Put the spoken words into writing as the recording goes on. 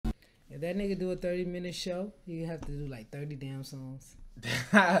If that nigga do a 30-minute show, you have to do like 30 damn songs.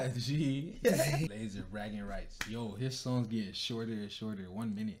 Gee. Laser bragging rights. Yo, his songs getting shorter and shorter.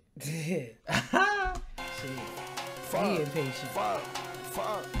 1 minute. Shit. Fuck. He impatient. Fuck.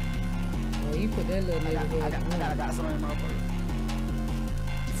 Well, you put that little nigga I got something in my pocket.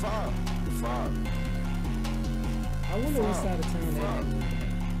 Fuck. I wonder what side of town that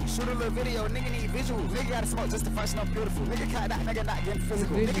nigga. Shoot a little video, nigga need visuals. Nigga gotta smoke just to function up beautiful. Nigga cut that nigga not getting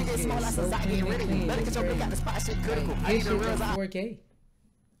physical. Nigga get small like a getting rid of you. Better get your bitch out the spot, shit critical. I need the real 4K.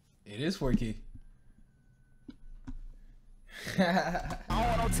 It is 4K. I don't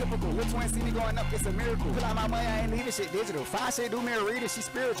want no typical. Which one see me going up? It's a miracle. Pull out my money, I ain't leaving shit digital. Fine shit, do me a reader, she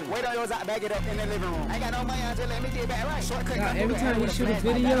spiritual. Wait on yours out, bag it up in the living room. I ain't got no money, I just let me get back right. Shortcut, every time you shoot a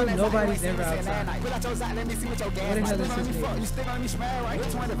video, nobody's ever outside. Pull out yours out, let me see what your gas What the hell like. is this nigga? You still on me smile right?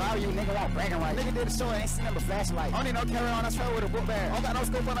 Which one devour you, nigga? Walk bragging right. Nigga did a show, I ain't seen them but flashlight. Only no carry on, I travel with a book bag. I don't got no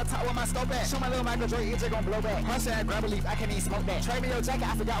scope on the top with my scope at. Shoot my little Michael Jordan, it's just gon' blow back. Punch that, grab a leaf, I can't even smoke that. Trade me your jacket,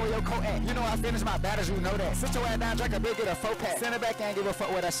 I forgot where your coat at. You know I finished my battles, you know that. Sit your ass down, drink a big, get a 4-pack. Send it back and give a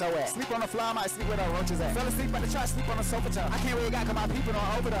fuck where that show at. Sleep on the floor, I might sleep where the roaches at. Fell asleep at the church, sleep on the sofa top. I can't really got cause my people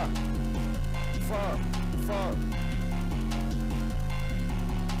don't over there. Fuck.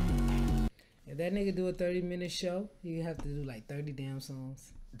 If that nigga do a 30-minute show, you have to do like 30 damn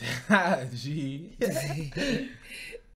songs. Gee.